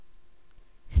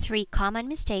3 common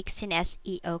mistakes in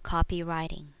SEO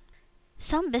copywriting.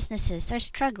 Some businesses are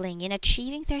struggling in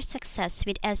achieving their success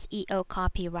with SEO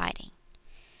copywriting.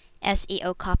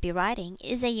 SEO copywriting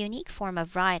is a unique form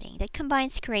of writing that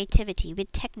combines creativity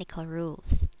with technical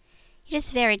rules. It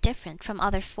is very different from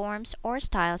other forms or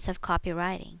styles of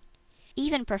copywriting.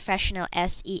 Even professional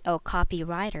SEO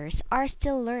copywriters are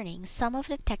still learning some of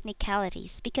the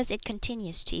technicalities because it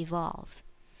continues to evolve.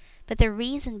 But the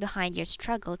reason behind your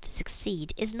struggle to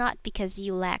succeed is not because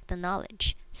you lack the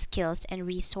knowledge, skills, and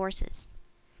resources.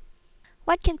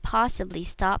 What can possibly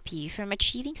stop you from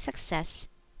achieving success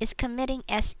is committing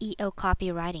SEO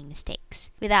copywriting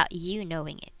mistakes without you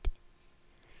knowing it.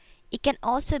 It can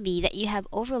also be that you have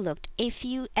overlooked a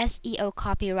few SEO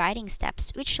copywriting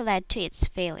steps which led to its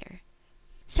failure.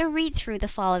 So read through the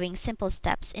following simple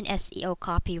steps in SEO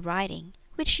copywriting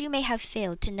which you may have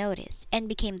failed to notice and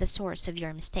became the source of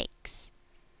your mistakes.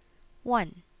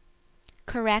 1.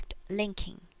 Correct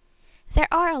linking. There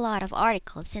are a lot of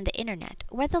articles in the internet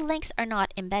where the links are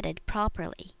not embedded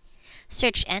properly.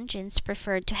 Search engines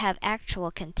prefer to have actual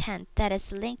content that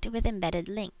is linked with embedded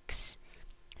links.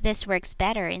 This works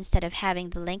better instead of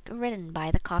having the link written by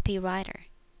the copywriter.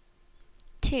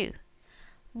 2.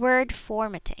 Word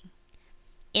formatting.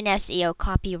 In SEO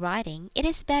copywriting, it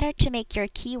is better to make your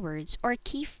keywords or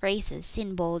key phrases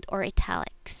in bold or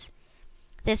italics.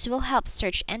 This will help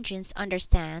search engines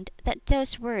understand that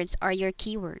those words are your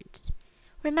keywords.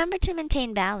 Remember to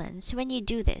maintain balance when you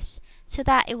do this so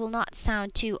that it will not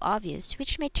sound too obvious,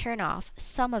 which may turn off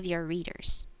some of your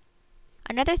readers.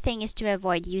 Another thing is to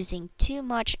avoid using too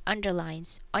much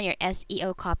underlines on your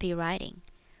SEO copywriting.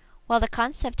 While the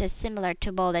concept is similar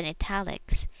to bold and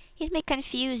italics, it may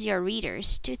confuse your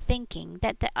readers to thinking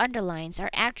that the underlines are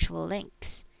actual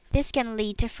links. This can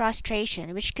lead to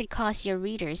frustration, which could cause your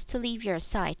readers to leave your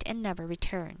site and never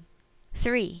return.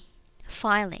 3.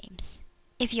 File names.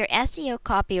 If your SEO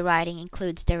copywriting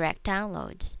includes direct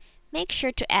downloads, make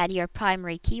sure to add your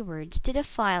primary keywords to the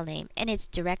file name and its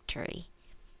directory.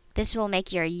 This will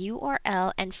make your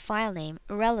URL and file name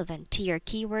relevant to your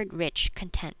keyword-rich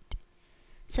content.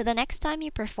 So the next time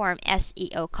you perform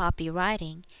SEO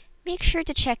copywriting, make sure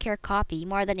to check your copy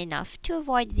more than enough to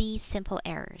avoid these simple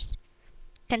errors.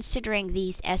 Considering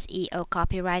these SEO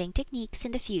copywriting techniques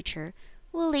in the future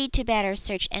will lead to better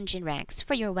search engine ranks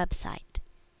for your website.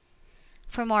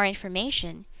 For more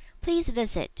information, please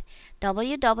visit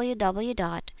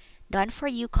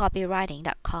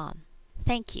www.doneforyoucopywriting.com.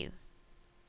 Thank you.